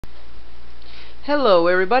Hello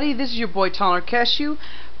everybody, this is your boy Tyler Cashew,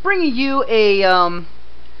 bringing you a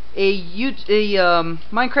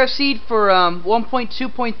Minecraft seed for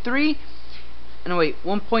 1.2.3. No wait,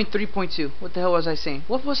 1.3.2. What the hell was I saying?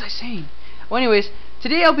 What was I saying? Well, anyways,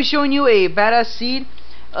 today I'll be showing you a badass seed.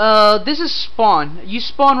 This is spawn. You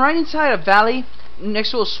spawn right inside a valley next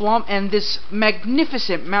to a swamp, and this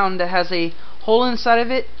magnificent mountain that has a hole inside of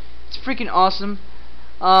it. It's freaking awesome.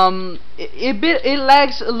 It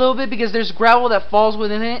lags a little bit because there's gravel that falls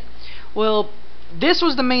within it. Well, this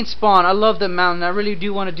was the main spawn. I love the mountain. I really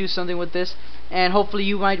do want to do something with this, and hopefully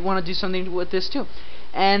you might want to do something with this too.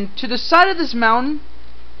 And to the side of this mountain,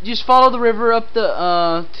 just follow the river up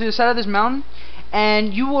the to the side of this mountain,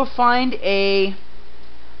 and you will find a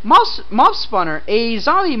mob spawner, a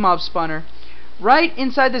zombie mob spawner, right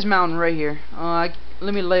inside this mountain right here.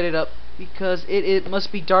 Let me light it up because it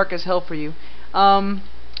must be dark as hell for you.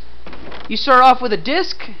 You start off with a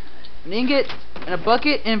disc, an ingot, and a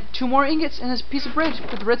bucket, and 2 more ingots, and this piece of bread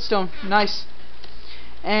with redstone. Nice.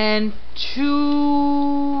 And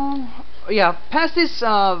past this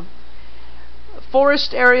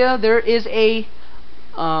forest area, there is a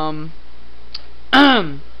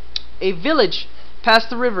a village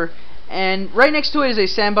past the river, and right next to it is a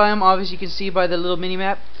sand biome. Obviously, you can see by the little mini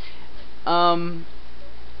map.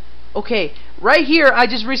 Okay, right here, I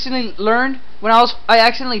just recently learned when I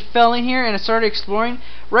accidentally fell in here and I started exploring.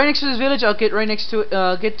 Right next to this village, I'll get right next to it.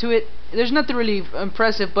 Get to it. There's nothing really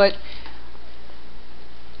impressive, but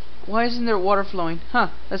why isn't there water flowing?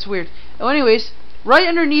 Huh, that's weird. Well, anyways, right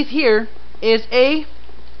underneath here is a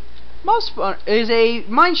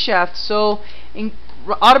mine shaft. So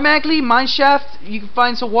automatically mine shaft, you can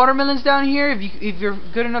find some watermelons down here if you're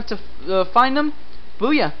good enough to find them.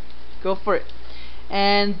 Booyah, go for it.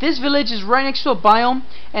 And this village is right next to a biome,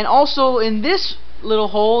 and also in this little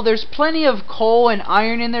hole there's plenty of coal and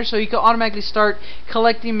iron in there, so you can automatically start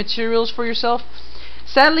collecting materials for yourself.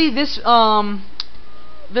 Sadly, this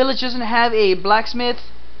village doesn't have a blacksmith.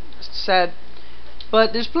 Sad.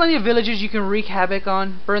 But there's plenty of villagers you can wreak havoc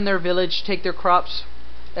on, burn their village, take their crops,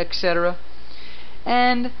 etc.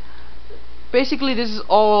 And basically this is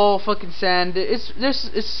all fucking sand. It's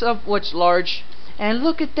somewhat large. And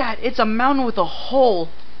look at that, it's a mountain with a hole.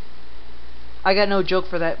 I got no joke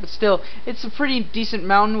for that, but still, it's a pretty decent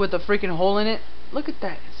mountain with a freaking hole in it. Look at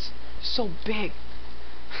that, it's so big.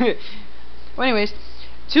 Well, anyways,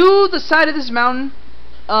 to the side of this mountain,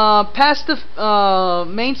 past the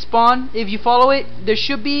main spawn, if you follow it, there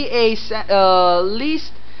should be a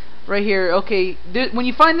least right here. Okay, when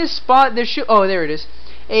you find this spot, there should, oh, there it is,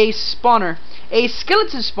 a spawner, a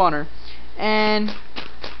skeleton spawner, and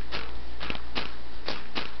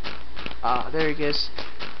there he goes.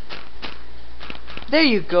 There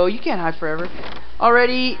you go. You can't hide forever.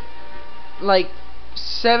 Already, like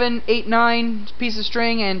 7, 8, 9 pieces of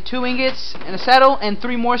string and 2 ingots and a saddle and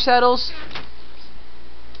 3 more saddles.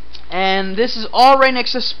 And this is all right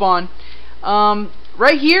next to spawn.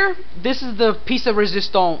 Right here, this is the piece of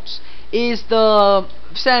resistance. Is the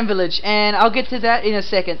sand village, and I'll get to that in a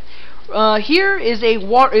second. Here is a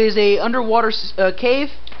underwater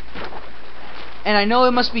cave. And I know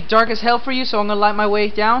it must be dark as hell for you, so I'm gonna light my way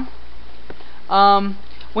down.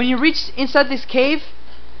 When you reach inside this cave,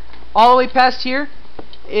 all the way past here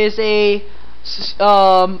is a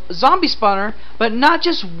zombie spawner, but not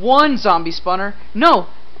just one zombie spawner. No,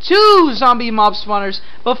 2 zombie mob spawners.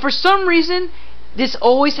 But for some reason, this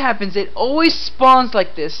always happens. It always spawns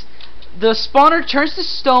like this. The spawner turns to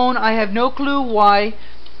stone. I have no clue why.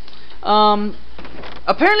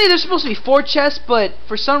 Apparently, there's supposed to be 4 chests, but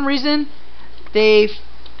for some reason they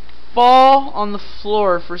fall on the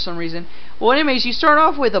floor for some reason. Well, anyways, you start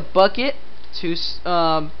off with a bucket. Those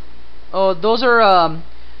are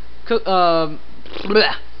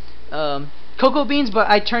cocoa beans, but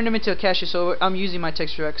I turned them into a cashew, so I'm using my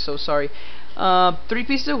texture X, so sorry. 3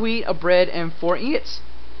 pieces of wheat, a bread, and 4 ingots.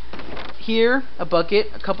 Here, a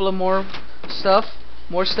bucket, a couple of more stuff,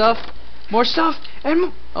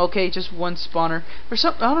 and okay, just 1 spawner.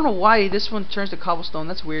 I don't know why this one turns to cobblestone.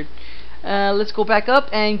 That's weird. Let's go back up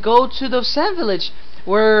and go to the sand village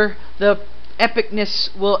where the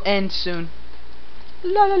epicness will end soon.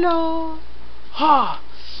 La la la. Ha!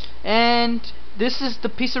 And this is the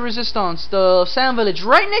piece of resistance, the sand village,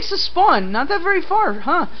 right next to spawn. Not that very far,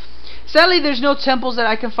 huh? Sadly, there's no temples that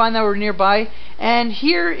I can find that were nearby. And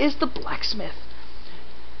here is the blacksmith.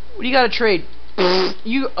 What do you got to trade?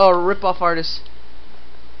 You are a rip-off artist.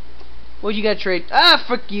 What you got to trade? Ah,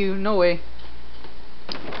 fuck you. No way.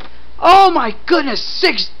 Oh my goodness,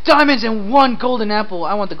 6 diamonds and 1 golden apple.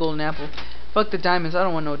 I want the golden apple. Fuck the diamonds. I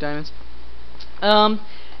don't want no diamonds.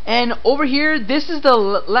 And over here, this is the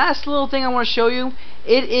last little thing I want to show you.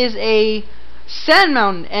 It is a sand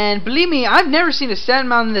mountain, and believe me, I've never seen a sand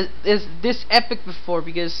mountain that is this epic before,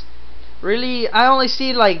 because really I only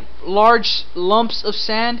see like large lumps of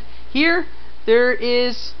sand. Here there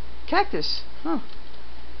is cactus. Huh.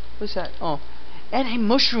 What's that? Oh, and a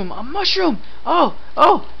mushroom. A mushroom. Oh,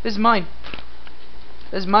 this is mine.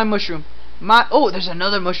 This is my mushroom. There's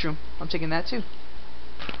another mushroom. I'm taking that too.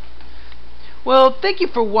 Well, thank you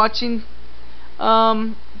for watching.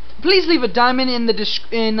 Please leave a diamond in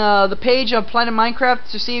the page of Planet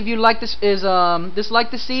Minecraft to see if you like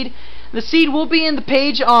dislike the seed. The seed will be in the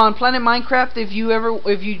page on Planet Minecraft if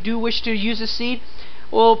you do wish to use the seed.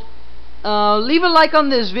 Well, leave a like on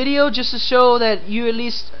this video just to show that you at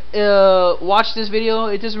least watch this video.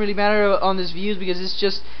 It doesn't really matter on this views because it's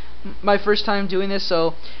just my first time doing this.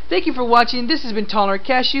 So thank you for watching. This has been Tolerant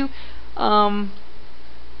Cashew.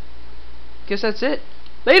 Guess that's it.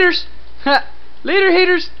 Laters. Later,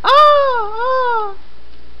 haters.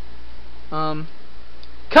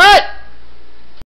 Cut.